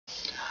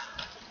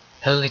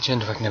Hello ladies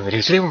and gentlemen, video.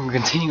 Today we're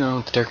continuing on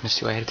with the Darkness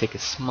 2. I had to take a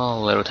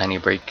small little tiny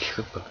break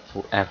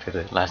after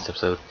the last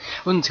episode.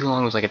 It wasn't too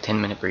long, it was like a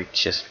 10-minute break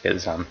just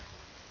because had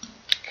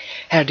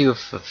to do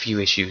with a few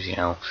issues, you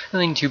know.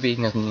 Nothing too big,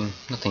 nothing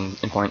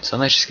important. So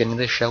let's just get into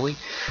this, shall we?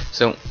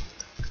 So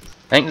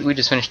I think we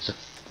just finished the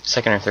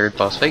second or third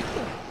boss fight.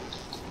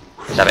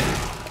 Stop it.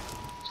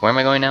 So where am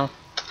I going now?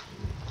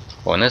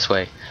 Going this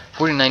way.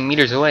 49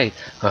 meters away.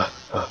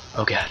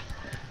 Oh god.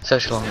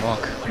 Such a long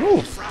walk.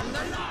 Woo.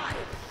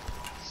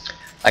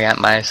 I got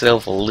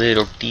myself a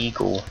little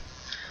deagle.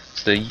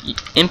 So the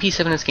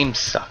MP7 in this game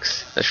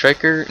sucks. The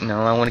striker,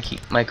 no, I want to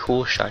keep my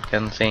cool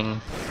shotgun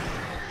thing.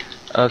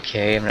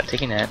 Okay, I'm not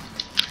taking that.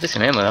 There's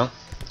some ammo though.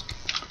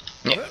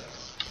 Yeah.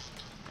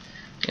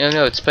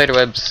 No, it's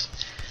spiderwebs.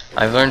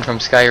 I've learned from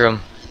Skyrim.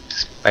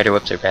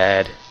 Spiderwebs are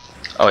bad.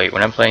 Oh wait,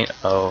 when I'm playing,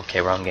 oh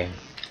okay, wrong game.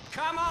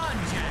 Come on,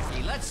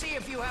 Jackie. Let's see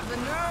if you have the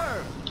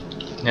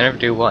nerve. I never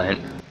do what?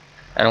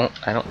 I don't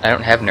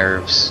have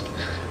nerves.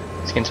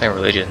 It's against my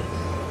religion.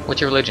 What's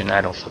your religion?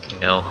 I don't fucking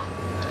know.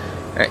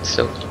 Alright,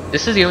 so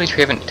this is the only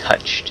tree I haven't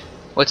touched.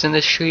 What's in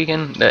this tree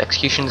again? The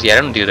executions? Yeah,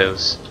 I don't do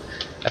those.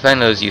 I find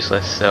those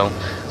useless, so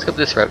let's go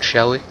this route,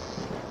 shall we?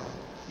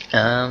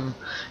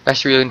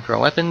 Faster reloading for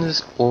our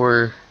weapons,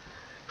 or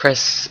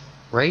press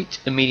right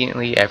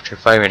immediately after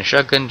firing a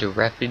shotgun to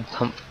rapid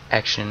pump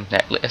action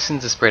that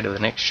lessens the spread of the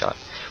next shot.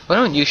 Well,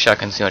 I don't use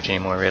shotguns too much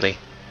anymore, really.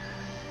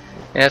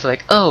 And it's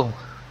like, oh,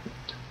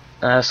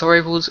 assault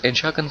rifles and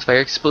shotguns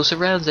fire explosive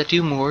rounds that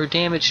do more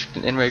damage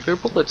than regular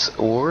bullets,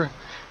 or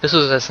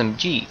pistols with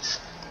SMGs.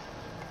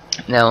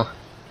 Now,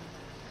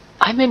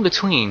 I'm in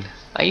between.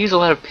 I use a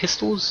lot of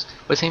pistols,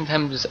 but at the same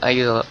time I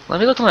use a lot. Let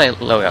me look at my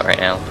loadout right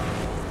now.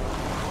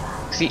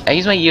 See, I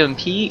use my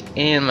UMP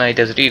and my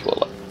Desert Eagle a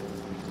lot.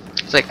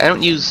 It's like I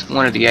don't use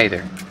one or the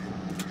either,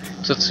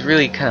 so it's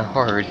really kind of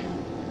hard.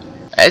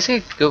 I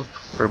say go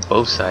for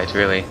both sides,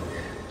 really.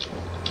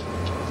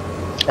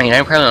 I mean,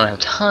 I probably don't have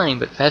time,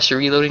 but faster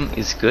reloading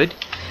is good.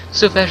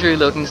 So faster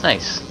reloading is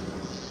nice,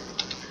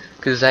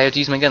 because I have to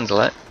use my guns a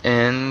lot,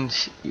 and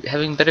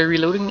having better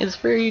reloading is a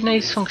very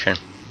nice function.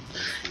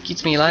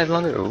 Keeps me alive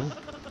longer. Oh.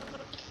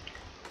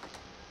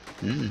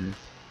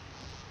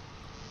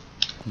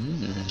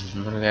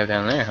 What do we have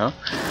down there, huh?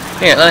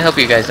 Here, let me help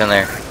you guys down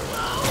there.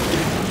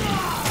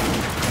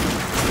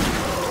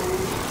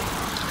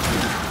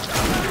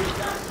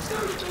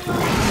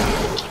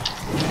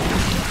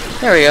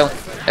 There we go.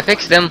 I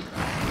fixed him.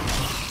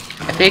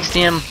 I fixed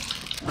him.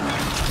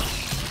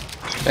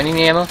 Do I need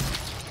any ammo?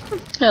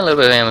 Yeah, a little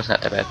bit of ammo's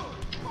not that bad.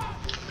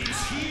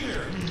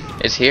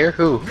 It's here?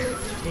 Who?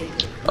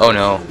 Oh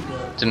no.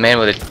 It's a man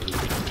with a...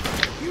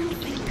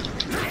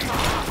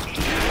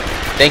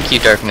 Thank you,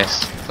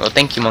 Darkness. Well,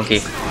 thank you,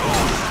 monkey.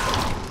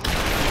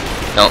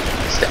 No.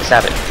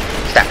 Stop it.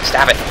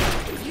 Stop it.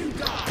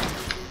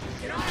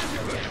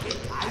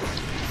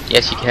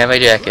 Yes, you can have my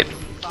jacket.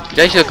 You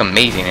guys look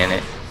amazing in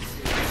it.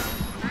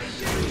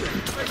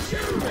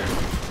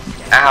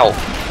 Ow!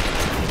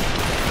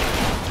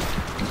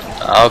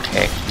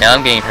 Okay, now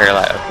I'm getting hurt a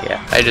lot. Okay,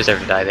 yeah, I deserve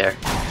to die there.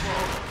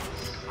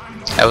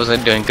 I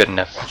wasn't doing good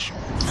enough.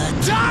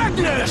 The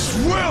darkness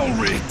will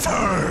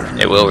return!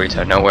 It will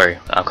return, don't worry.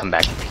 I'll come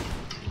back.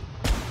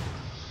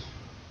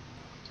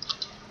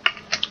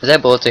 Is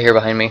that bullets are here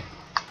behind me?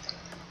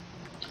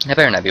 That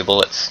better not be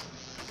bullets.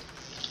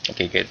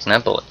 Okay, good, it's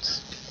not bullets.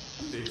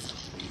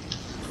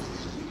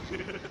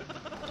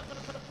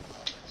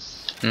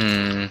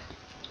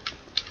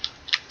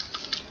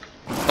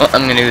 Well,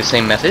 I'm gonna do the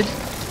same method.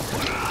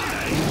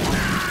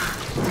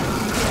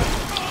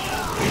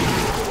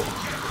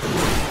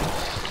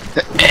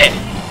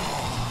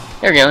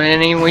 There we go, and I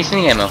didn't even waste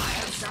any ammo.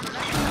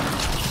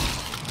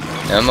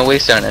 No, I'm gonna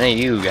waste on any of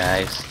you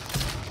guys.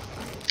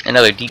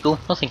 Another deagle?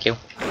 Oh, thank you.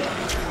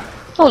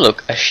 Oh,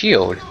 look, a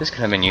shield. This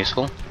could have been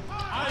useful.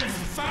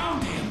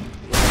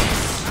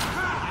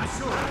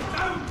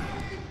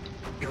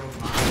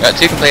 Got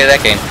two can play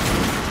that game.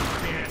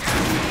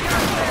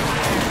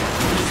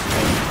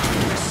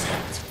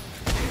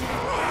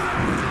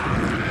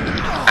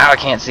 Ow, I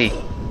can't see.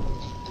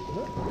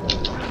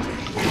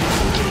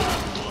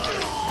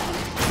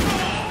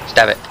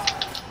 Stop it.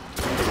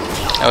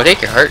 I will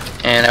take your heart,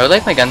 and I would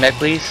like my gun back,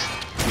 please.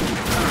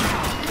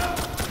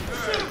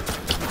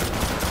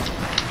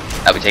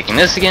 I'll be taking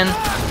this again.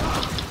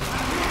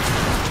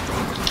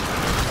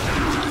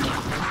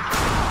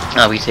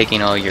 I'll be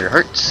taking all your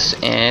hearts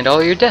and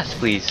all your death,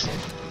 please.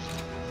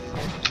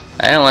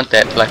 I don't want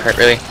that black heart,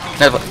 really.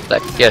 Not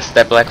black, yes,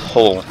 that black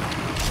hole.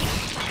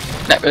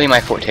 Not really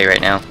my forte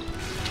right now.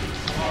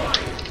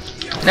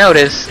 Now it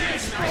is.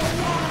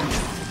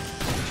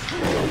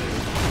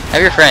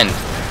 Have your friend.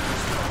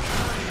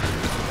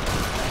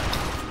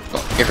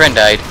 Oh, your friend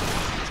died.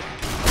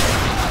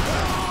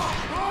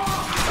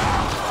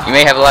 You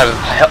may have a lot of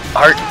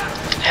heart,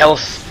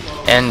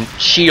 health, and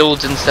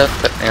shields and stuff,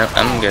 but you know,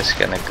 I'm just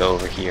gonna go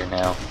over here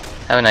now.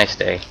 Have a nice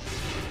day.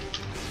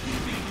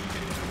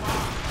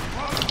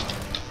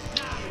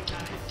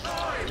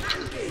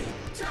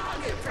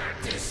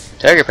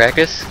 Target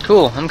practice?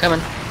 Cool, I'm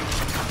coming.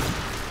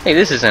 Hey,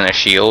 this isn't a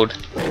shield.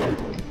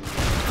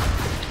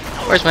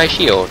 Where's my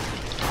shield?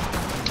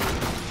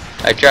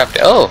 I dropped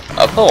it. Oh,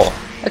 a pole.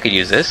 I could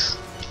use this.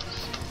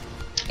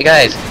 Hey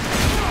guys.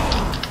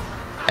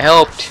 I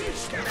helped.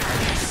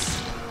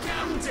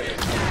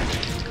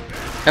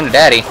 Come to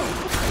Daddy.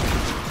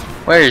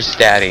 Where's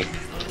Daddy?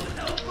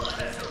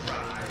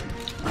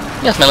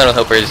 Yes, my little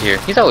helper is here.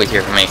 He's always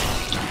here for me.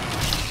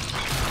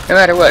 No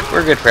matter what,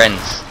 we're good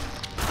friends.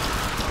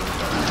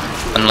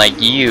 Unlike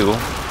you.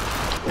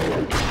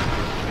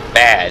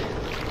 Bad.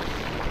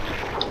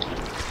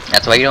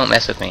 That's why you don't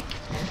mess with me.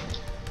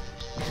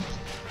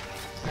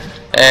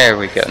 There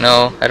we go.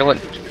 No, I don't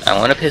want. I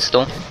want a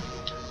pistol.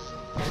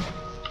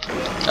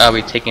 Are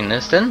we taking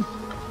this then?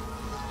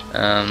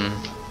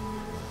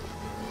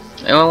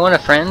 Anyone want a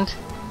friend?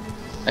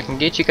 I can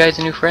get you guys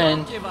a new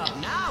friend. Give up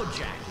now,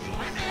 Jackie.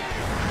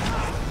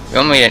 You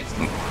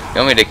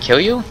want me to kill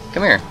you?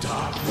 Come here.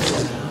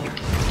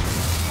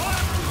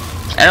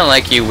 I don't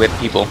like you whip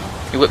people.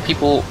 You whip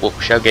people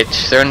shall get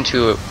thrown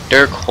into a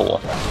dark hole.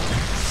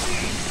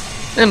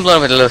 Then blown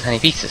up into little tiny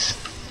pieces.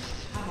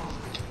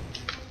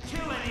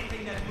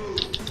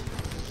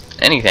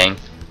 Anything.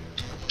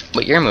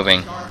 But you're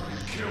moving.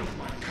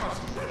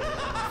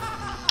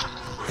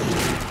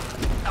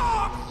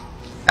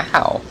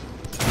 Ow.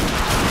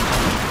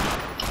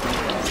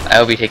 I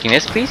will be taking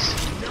this, please.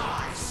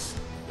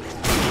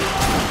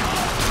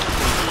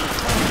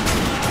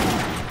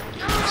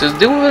 So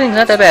dueling's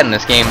not that bad in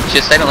this game. It's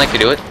just I don't like to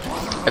do it.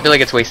 I feel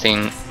like it's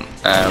wasting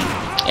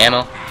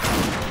ammo.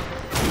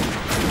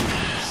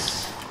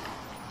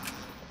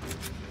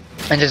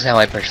 And just how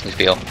I personally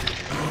feel.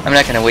 I'm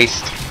not gonna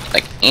waste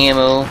like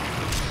ammo,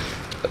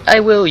 but I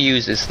will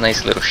use this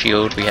nice little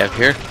shield we have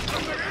here.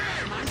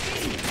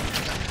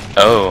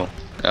 Oh,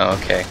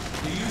 okay.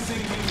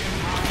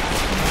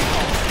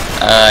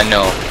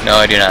 No,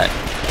 I do not.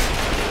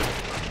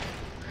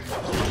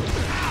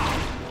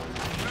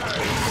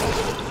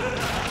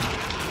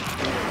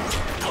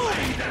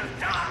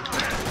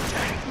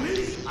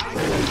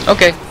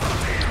 Okay.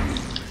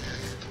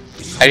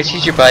 I just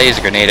used your body as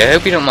a grenade. I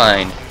hope you don't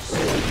mind.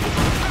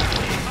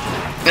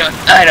 No,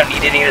 I don't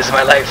need any of this in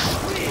my life.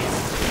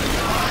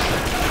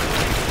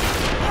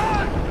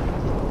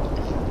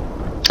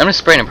 I'm just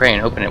spraying and praying,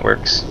 hoping it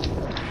works.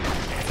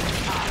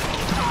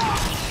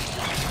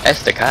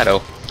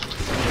 Estacado.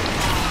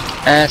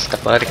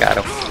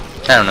 Estacado.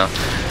 I don't know.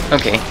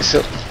 Okay,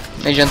 so,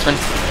 ladies and gentlemen,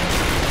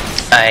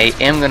 I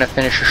am gonna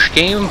finish this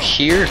game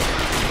here,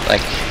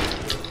 like,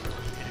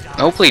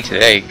 hopefully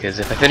today, because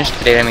if I finish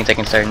today, that means I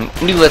can start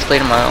a new Let's Play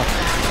tomorrow,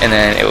 and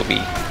then it will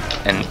be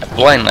a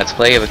blind Let's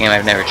Play of a game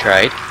I've never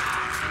tried.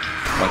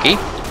 Monkey?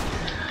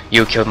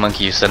 You killed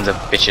Monkey, you sons of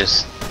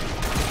bitches.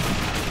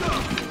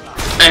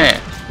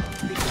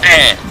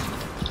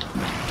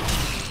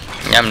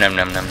 Yum num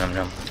num num num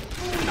num.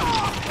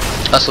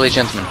 Also, ladies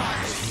and gentlemen,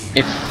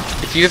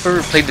 if you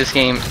ever played this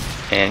game,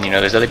 and you know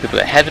there's other people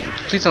that haven't,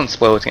 please don't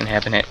spoil what's gonna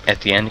happen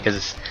at the end,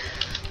 because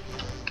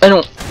I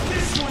don't.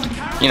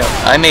 You know,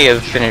 I may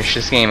have finished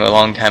this game a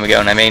long time ago,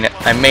 and I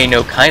may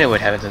know kind of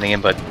what happens in the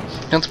game, but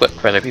don't spoil it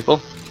for other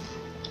people.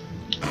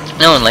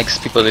 No one likes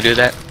people to do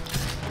that.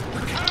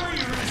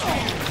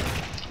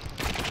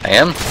 I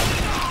am?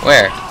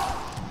 Where?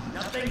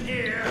 Nothing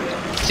here.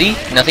 See?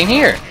 Nothing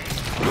here.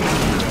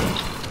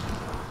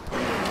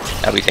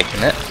 I'll be taking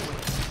that.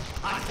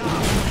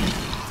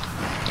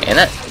 And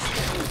that.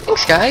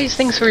 Thanks, guys.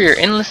 Thanks for your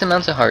endless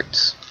amounts of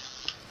hearts.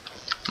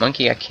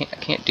 Monkey, I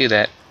can't do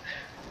that.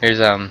 There's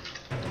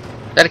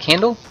is that a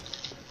candle?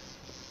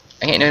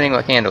 I can't do anything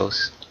about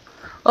candles.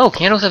 Oh,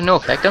 candles have no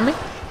effect on me?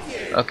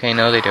 Okay,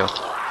 no, they do.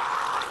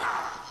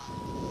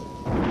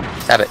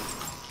 Stop it.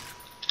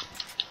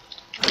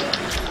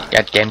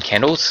 Goddamn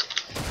candles.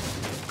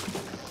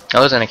 I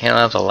wasn't a candle,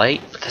 I was a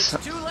light, but that's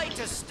not. Too late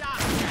to stop.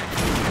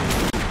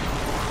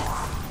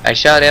 I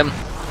shot him.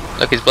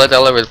 Look, his blood's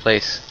all over the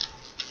place.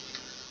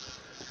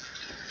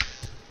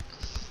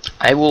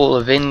 I will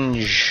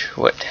avenge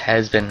what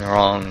has been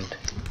wronged.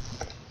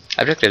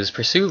 Objectives: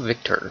 pursue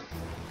Victor.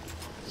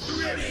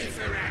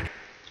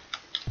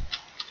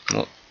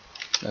 Well,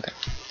 okay.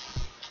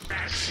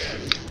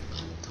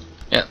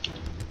 Yeah.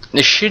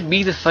 This should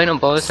be the final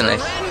boss, and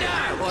Surrender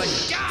or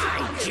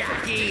die,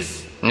 Jackie.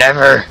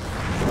 never.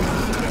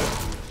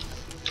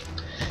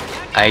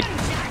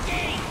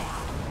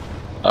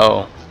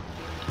 Oh.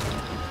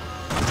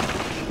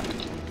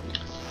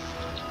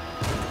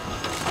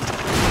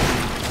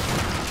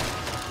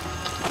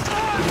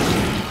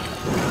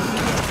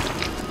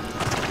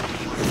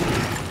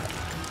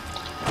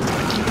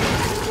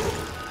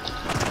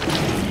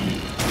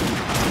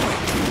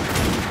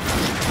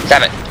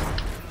 Damn it.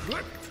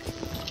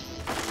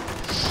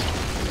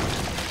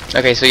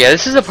 Okay, so yeah,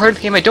 this is a part of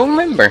the game I don't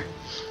remember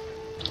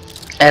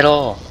at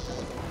all.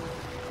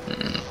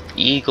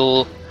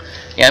 Eagle.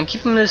 Yeah, I'm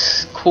keeping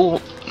this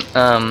cool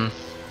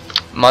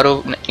Model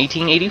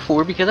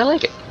 1884 because I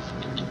like it.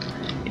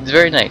 It's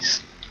very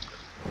nice.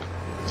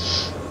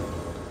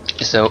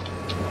 So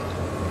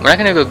we're not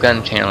gonna go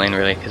gun channeling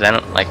really because I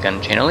don't like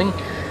gun channeling.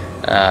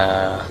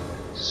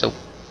 So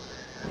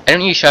I I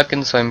don't use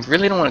shotguns, so I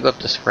really don't want to go up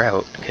this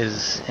route,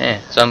 because,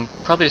 so I'm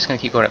probably just going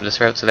to keep going up this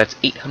route, so that's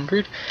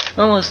 800. I'm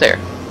almost there.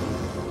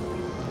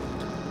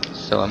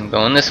 So I'm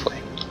going this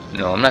way.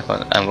 No, I'm not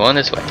going, I'm going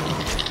this way.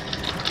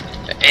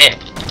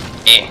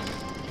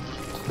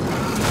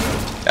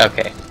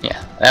 Okay,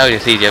 yeah, that was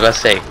just easy, I was about to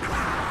say.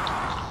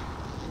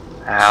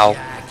 Ow.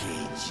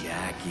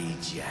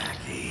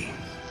 Jackie.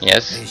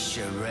 Yes? This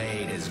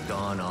charade has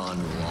gone on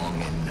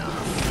long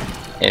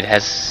enough. It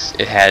has.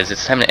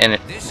 It's time to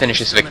finish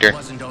this, Victor.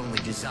 Wasn't only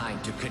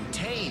designed to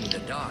contain the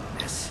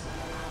darkness.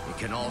 It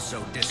can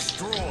also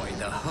destroy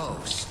the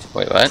host.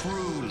 Wait, what?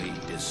 Truly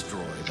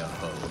destroy the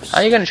host. How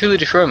are you gonna truly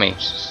destroy me?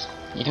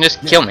 You can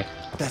just kill me.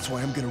 That's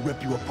why I'm gonna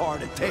rip you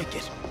apart and take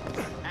it.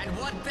 And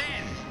what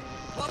then?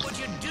 What would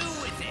you do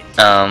with it?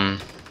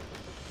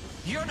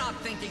 You're not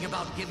thinking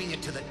about giving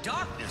it to the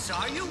darkness,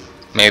 are you?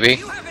 Maybe.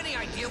 Do you have any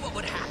idea what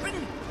would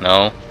happen?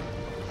 No.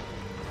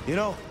 You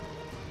know,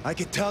 I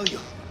could tell you,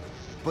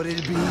 but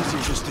it'd be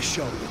easier just to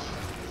show you.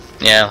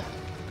 Yeah.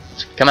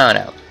 Come on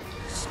out.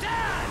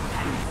 Stand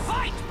and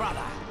fight,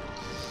 brother!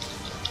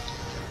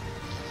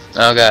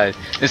 Oh god.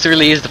 This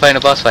really is the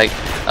final boss fight.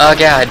 Oh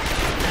god.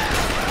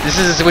 This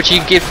is what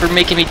you get for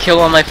making me kill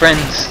all my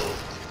friends.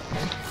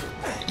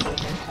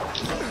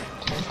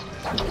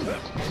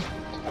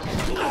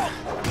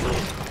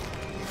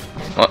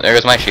 Oh, there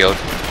goes my shield.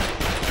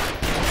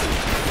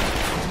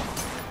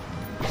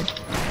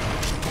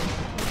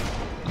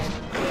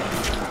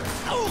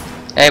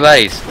 Hey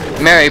buddies,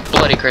 Merry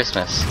Bloody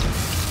Christmas.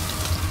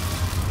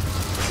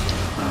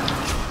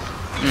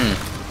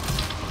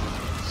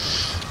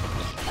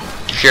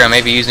 Sure, I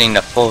may be using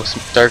the full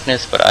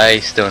darkness, but I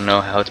still know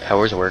how its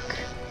powers work.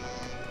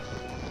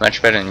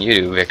 Much better than you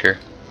do, Vicar.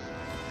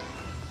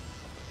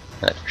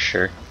 That's for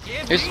sure.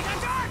 Give me the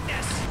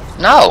darkness!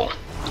 No!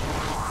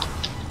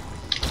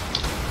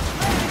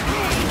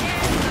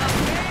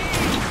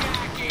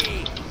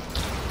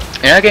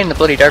 You're not getting the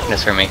bloody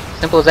darkness from me.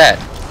 Simple as that.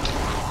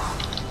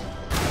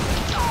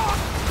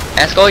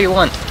 Ask all you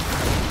want.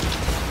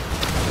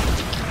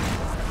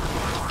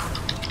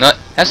 No,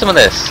 have some of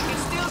this. I can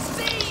still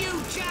see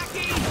you,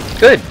 Jackie!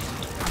 Good.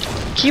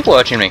 Keep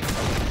watching me.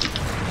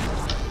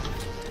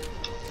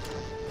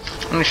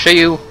 I'm gonna show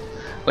you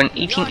what an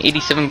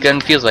 1887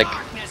 gun feels like.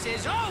 Darkness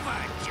is over,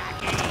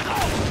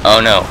 Jackie!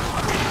 Oh no.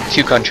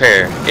 Too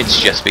contraire. It's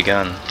just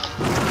begun.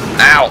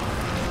 Ow!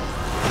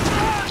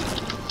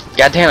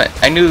 God damn it.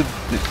 I knew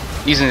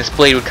using this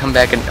blade would come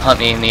back and hunt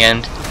me in the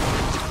end.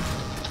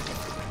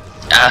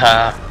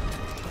 Aha!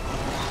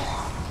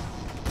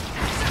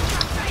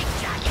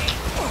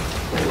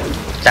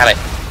 Stop it.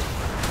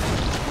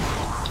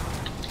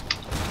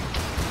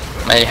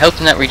 My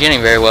health's not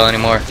regenerating very well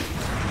anymore.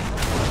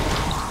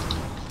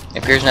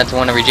 It appears not to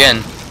want to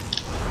regen.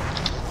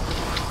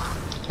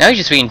 Now he's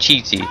just being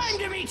cheatsies. Time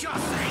to meet your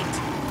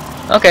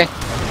fate! Okay.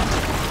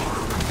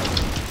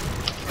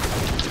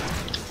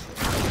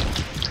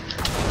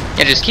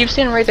 Yeah, just keep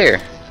standing right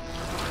there.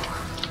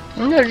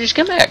 No, just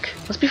come back.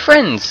 Let's be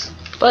friends.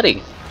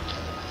 Buddy.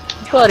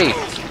 Buddy.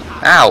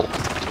 Ow.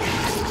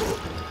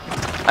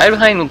 Hide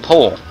behind the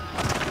pole.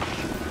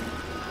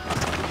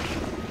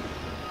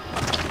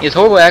 He has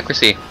horrible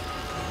accuracy.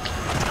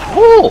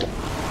 Woo!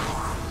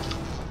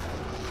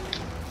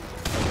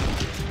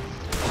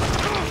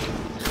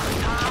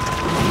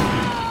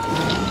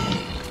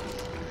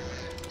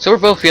 So we're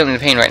both feeling the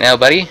pain right now,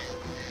 buddy.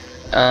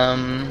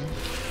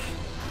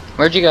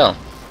 Where'd you go?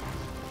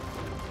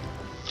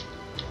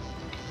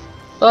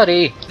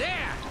 Buddy!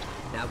 There!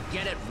 Now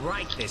get it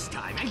right this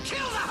time and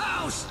kill the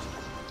host!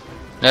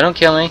 No, don't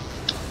kill me.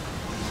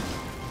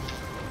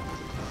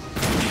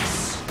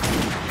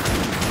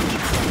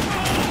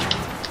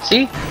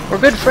 See? We're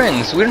good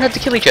friends. We don't have to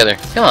kill each other.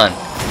 Come on.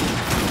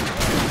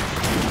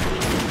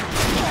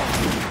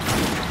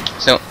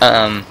 So,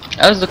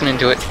 I was looking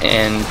into it,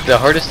 and the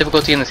hardest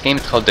difficulty in this game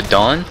is called the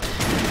Dawn.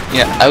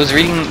 Yeah, I was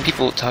reading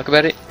people talk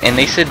about it, and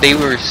they said they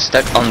were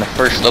stuck on the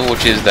first level,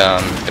 which is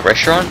the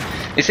restaurant.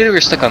 They said they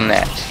were stuck on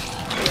that.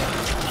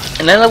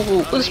 And that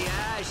level was... The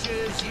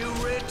ashes you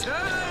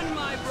return,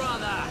 my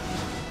brother!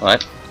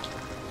 What?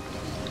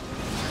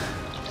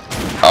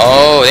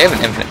 Oh, they have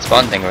an infinite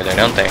spawn thing over there,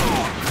 don't they?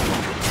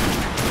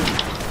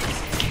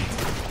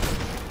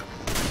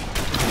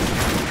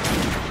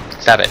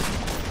 Stop it.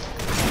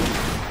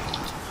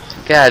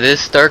 God,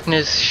 this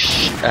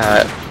darkness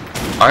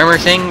armor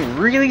thing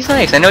really is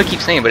nice. I know I keep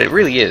saying it, but it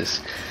really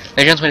is. Ladies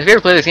and gentlemen, if you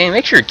ever play this game,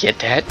 make sure to get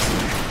that.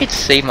 It's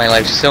saved my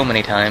life so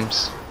many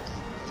times.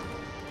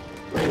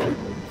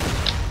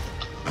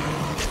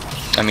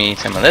 I mean,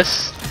 some of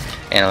this,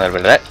 and a little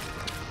bit of that.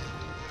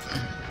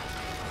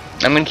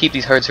 I'm gonna keep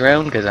these hearts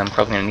around, because I'm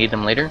probably gonna need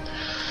them later.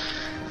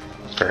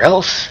 For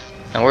else.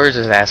 Now where's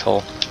this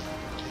asshole?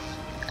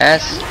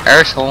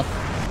 Arsehole.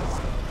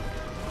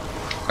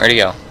 Where'd he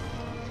go?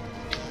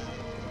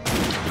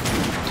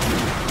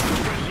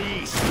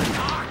 Release the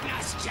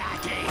darkness,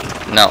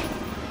 Jackie! No.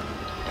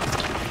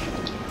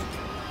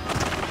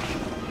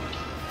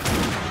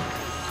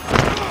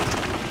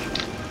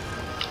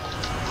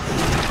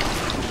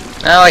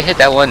 Oh, I hit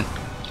that one.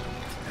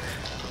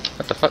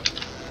 What?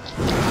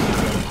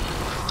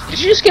 Did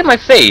you just get in my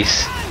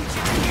face?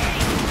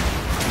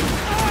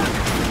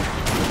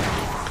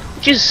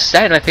 You just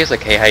sat in my face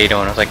like, hey, how you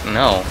doing? I was like,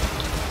 no.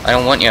 I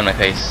don't want you on my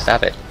face.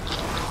 Stop it.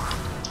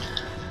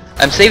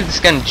 I'm saving this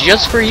gun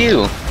just for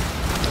you.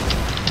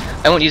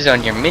 I won't use it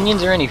on your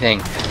minions or anything.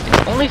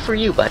 It's only for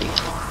you, buddy.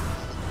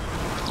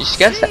 You just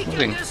gotta stop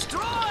moving.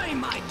 Destroy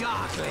my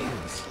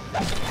darklings.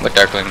 What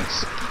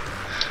darklings?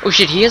 Oh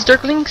shit, he has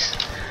darklings?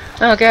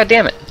 Oh god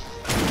damn it.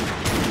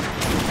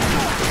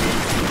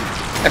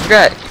 I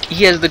forgot.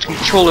 He has the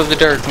control of the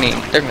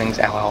darklings.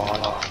 Ow, ow,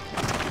 ow, ow.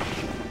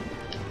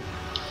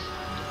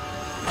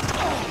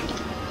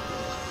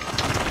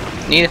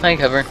 Need to find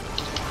cover.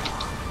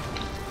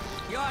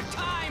 Your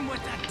time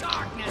with the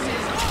darkness is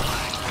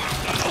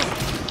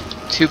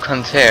over. To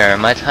contraire,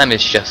 my time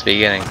is just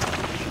beginning.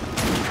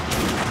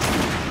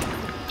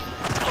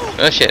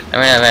 Oh shit, I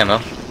ran out of ammo.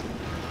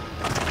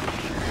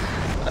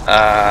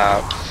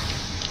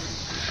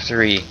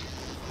 3.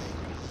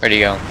 Where'd he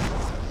go?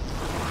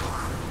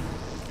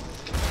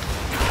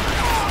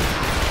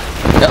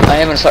 No, I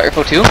am an assault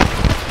rifle too.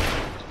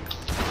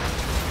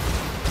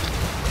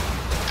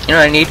 You know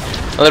what I need?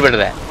 A little bit of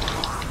that.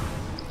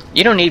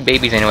 You don't need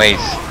babies anyways.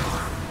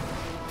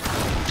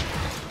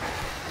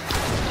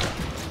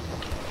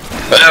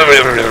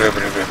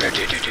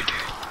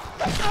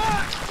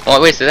 Oh, I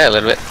wasted that a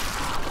little bit.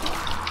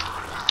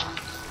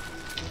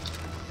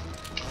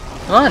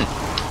 Come on.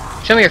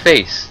 Show me your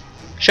face.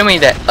 Show me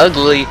that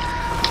ugly...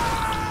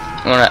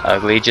 Well, not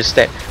ugly, just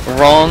that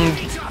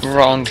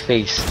wronged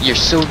face. You're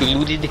so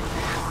deluded.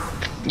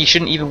 You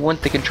shouldn't even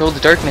want to control the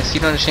darkness. You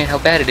don't understand how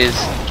bad it is.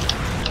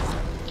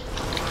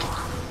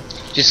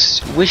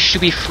 Just wish to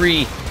be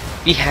free.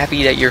 Be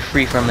happy that you're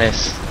free from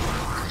this.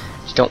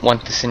 Just don't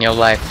want this in your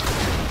life.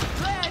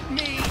 Let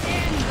me in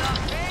the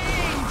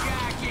pain,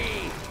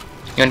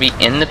 Jackie. You want to be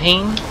in the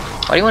pain?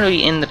 Why do you want to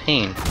be in the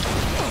pain?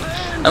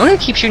 I'm gonna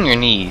keep shooting your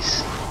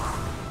knees.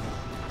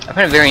 I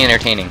find it very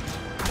entertaining.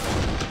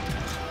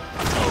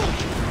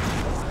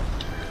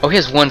 Oh, he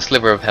has 1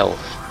 sliver of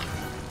health.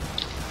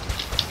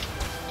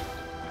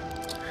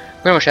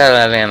 Pretty much out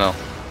of ammo.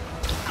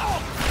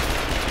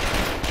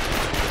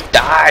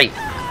 Die!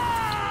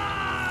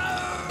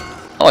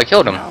 Oh, I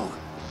killed him. No,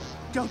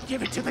 don't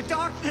give it to the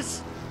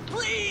darkness,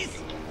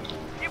 please.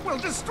 It will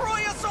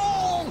destroy us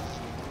all.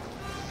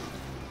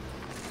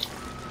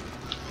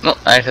 Well,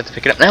 I just have to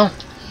pick it up now.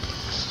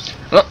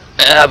 Well,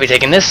 I'll be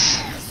taking this.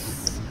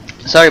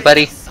 Sorry,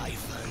 buddy.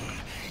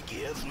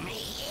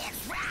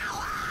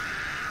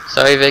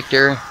 Sorry,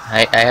 Victor.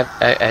 I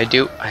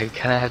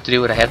kind of have to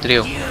do what I have to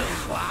do. You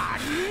are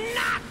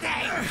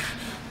nothing.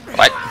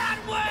 What?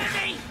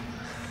 Unworthy.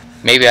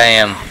 Maybe I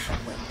am.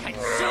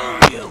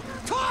 Consume you,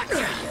 torture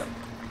you,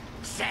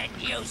 send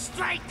you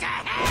straight to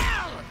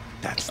hell.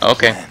 That's the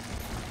Okay. plan.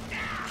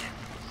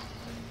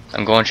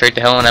 I'm going straight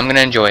to hell and I'm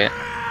gonna enjoy it.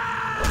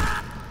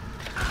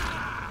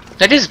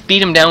 Did I just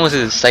beat him down with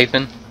his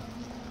siphon?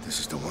 This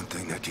is the one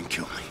thing that can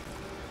kill me.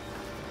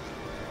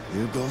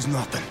 Here goes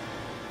nothing.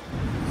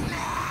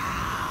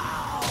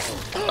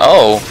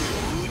 Oh.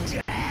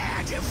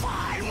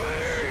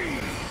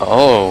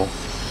 Oh.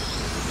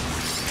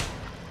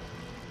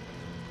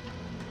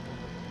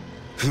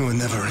 You were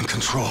never in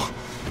control.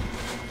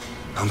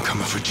 I'm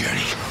coming for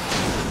Jenny.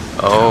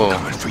 Oh. I'm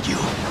coming for you.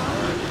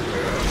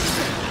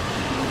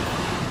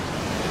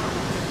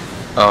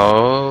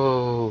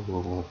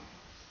 Oh.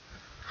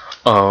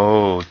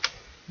 Oh.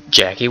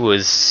 Jackie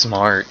was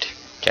smart.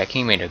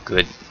 Jackie made a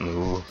good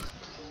move.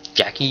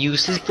 Jackie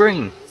used his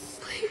brain.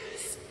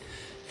 Please.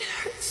 It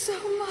hurts so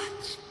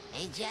much.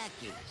 Hey,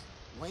 Jackie,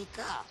 wake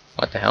up.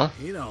 What the hell?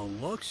 You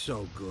don't look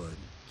so good.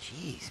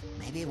 Jeez,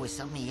 maybe it was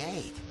something he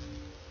ate.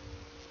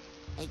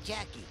 Hey,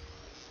 Jackie,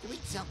 you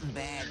eat something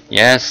bad?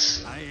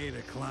 Yes. I ate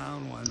a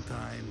clown one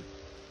time.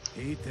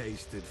 He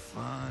tasted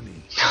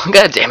funny.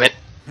 God damn it.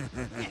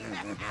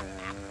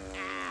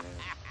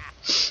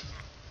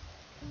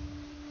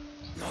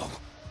 No.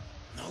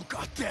 No,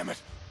 God damn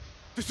it.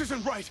 This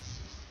isn't right.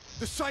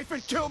 The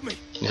siphon killed me.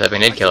 The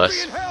siphon did kill I us.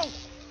 should be in hell.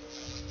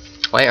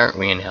 Why aren't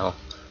we in hell?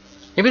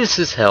 Maybe this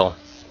is hell.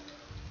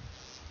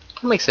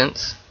 That makes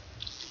sense.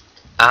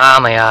 Ah,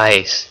 my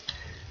eyes.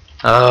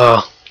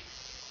 Oh.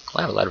 Well,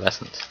 I have a lot of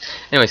essence.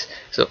 Anyways,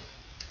 so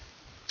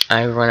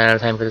I've run out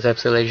of time for this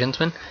episode, ladies and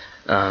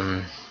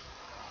gentlemen.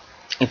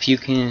 If you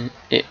can,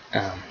 no,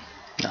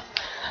 I'm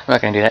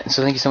not gonna do that.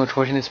 So thank you so much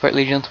for watching this part,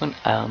 ladies and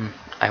gentlemen.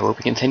 I will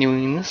be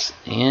continuing this,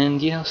 and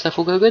you know, stuff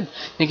will go good.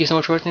 Thank you so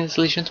much for watching this,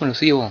 ladies and gentlemen. I'll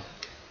see you all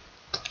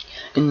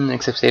in the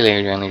next episode.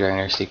 Later,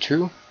 Dragon, stay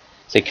true,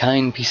 stay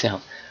kind, peace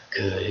out,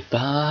 goodbye.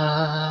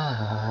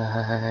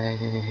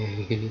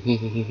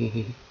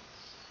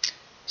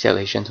 See you,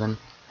 ladies and gentlemen.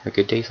 Have a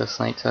good day, /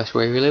 night, /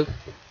 wherever you live.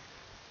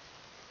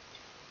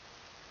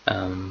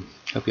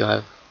 Hope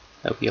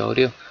you all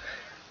do.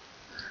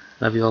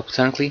 Love you all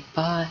platonically.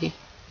 Bye.